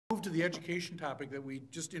move to the education topic that we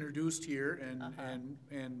just introduced here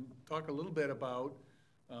and talk a little bit about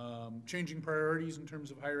changing priorities in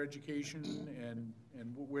terms of higher education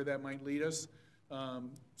and where that might lead us.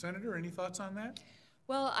 Senator, any thoughts on that?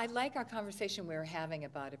 Well, I like our conversation we were having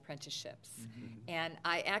about apprenticeships. And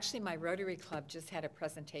my Rotary Club just had a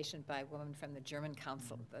presentation by a woman from the German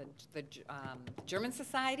Council, the German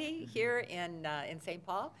Society here in St.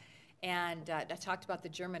 Paul. And I talked about the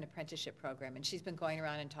German apprenticeship program. And she's been going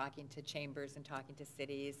around and talking to chambers and talking to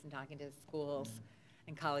cities and talking to schools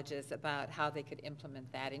and colleges about how they could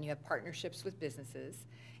implement that. And you have partnerships with businesses.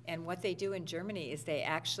 And what they do in Germany is they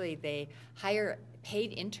hire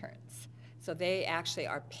paid interns. So they actually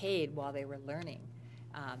are paid while they were learning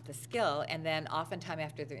the skill, and then oftentimes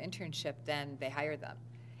after their internship, then they hire them.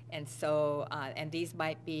 And so, and these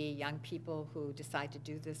might be young people who decide to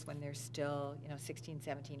do this when they're still, 16,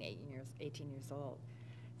 17, 18 years old.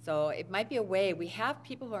 So it might be a way. We have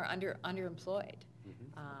people who are underemployed.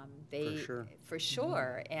 For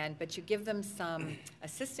sure. But you give them some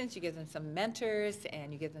assistance, you give them some mentors,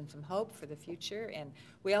 and you give them some hope for the future. And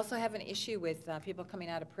we also have an issue with people coming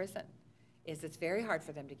out of prison. It's very hard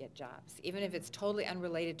for them to get jobs, even if it's totally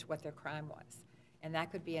unrelated to what their crime was. And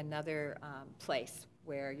that could be another place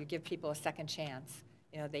where you give people a second chance.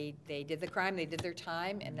 They did the crime, they did their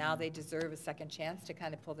time, and now they deserve a second chance to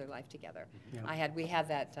kind of pull their life together. Yeah. We had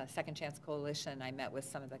that Second Chance Coalition. I met with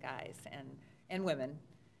some of the guys and women,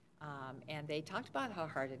 and they talked about how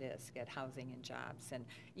hard it is to get housing and jobs. And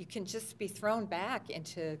you can just be thrown back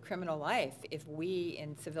into criminal life if we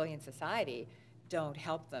in civilian society don't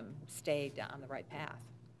help them stay on the right path.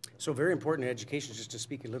 So very important in education, just to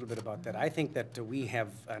speak a little bit about that. I think that we have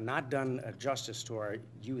not done justice to our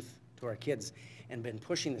youth, to our kids, and been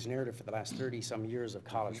pushing this narrative for the last 30-some years of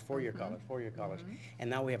college, four-year college, and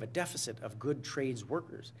now we have a deficit of good trades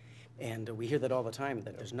workers. And we hear that all the time,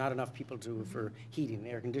 that there's not enough people for heating,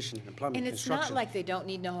 air conditioning, and plumbing, and it's construction. not like they don't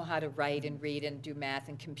know how to write and read and do math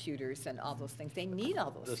and computers and all those things. They need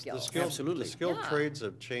all those skills. Absolutely. The skilled trades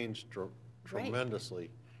have changed tremendously.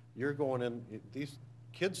 You're going in, these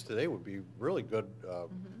kids today would be really good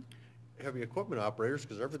heavy equipment operators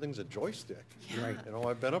because everything's a joystick. Right.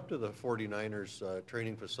 I've been up to the 49ers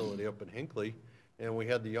training facility up in Hinckley, and we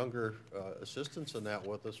had the younger assistants in that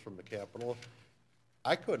with us from the Capitol.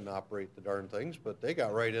 I couldn't operate the darn things, but they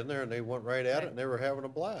got right in there and they went right at it and they were having a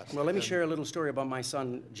blast. Well, let me share a little story about my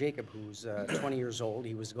son, Jacob, who's 20 years old.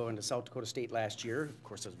 He was going to South Dakota State last year. Of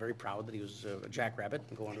course, I was very proud that he was a jackrabbit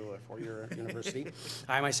and going to a four-year university.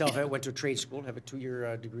 I myself went to trade school, have a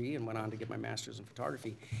 2-year degree, and went on to get my master's in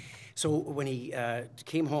photography. So when he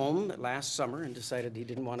came home last summer and decided he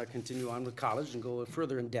didn't want to continue on with college and go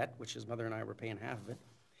further in debt, which his mother and I were paying half of it,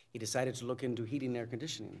 he decided to look into heating, air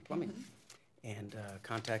conditioning, and plumbing. And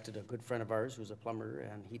contacted a good friend of ours who's a plumber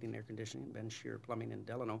and heating, air conditioning, Ben Shear Plumbing in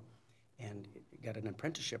Delano, and got an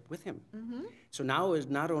apprenticeship with him. So now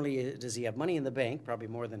not only does he have money in the bank, probably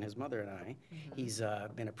more than his mother and I, he's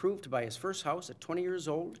been approved to buy his first house at 20 years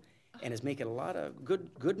old and is making a lot of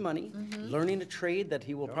good money, learning a trade that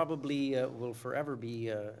he will probably will forever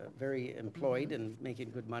be very employed and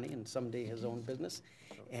making good money, and someday his own business,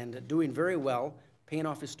 and doing very well, paying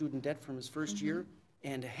off his student debt from his first year,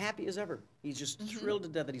 and happy as ever. He's just thrilled to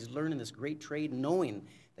death that he's learning this great trade, knowing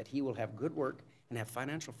that he will have good work and have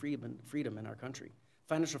financial freedom in our country.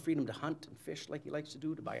 Financial freedom to hunt and fish like he likes to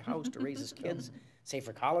do, to buy a house, to raise his kids, save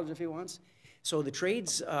for college if he wants. So the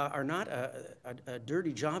trades are not a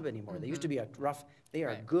dirty job anymore. They used to be a rough, they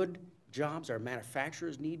are good jobs. Our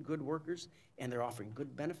manufacturers need good workers, and they're offering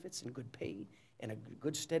good benefits and good pay and a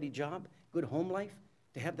good steady job, good home life,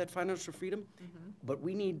 to have that financial freedom. But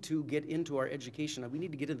we need to get into our education. We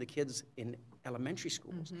need to get into the kids in elementary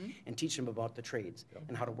schools and teach them about the trades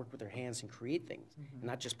and how to work with their hands and create things, and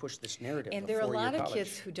not just push this narrative. And there are a lot of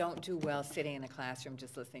kids who don't do well sitting in a classroom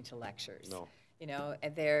just listening to lectures. No.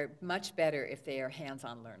 And they're much better if they are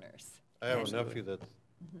hands-on learners. I have a nephew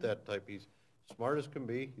that type. He's smart as can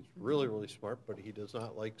be. He's really, really smart, but he does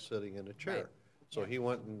not like sitting in a chair. Right. So he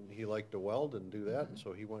went and he liked to weld and do that, and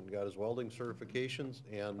so he went and got his welding certifications,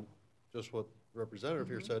 and just what the representative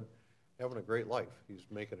here said, having a great life. He's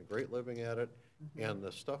making a great living at it, and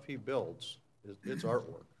the stuff he builds, it's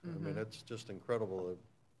artwork. I mean, it's just incredible.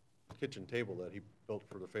 The kitchen table that he built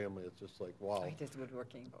for the family, it's just like, wow. He does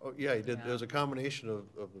woodworking. Oh, yeah, he did. Yeah. There's a combination of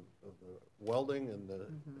the welding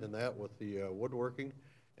and that with the woodworking,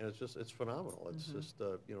 And it's phenomenal. It's just,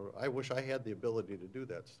 you know, I wish I had the ability to do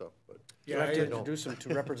that stuff, but. You Yeah, have to I- introduce him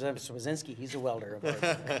to Representative Swazinski, he's a welder of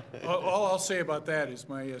ours. All I'll say about that is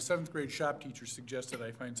my seventh grade shop teacher suggested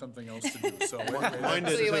I find something else to do, so. Mine So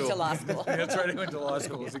did you went to too. law school. That's right, I went to law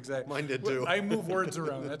school, exactly. Mine did too. I move words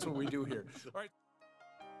around, that's what we do here. All right.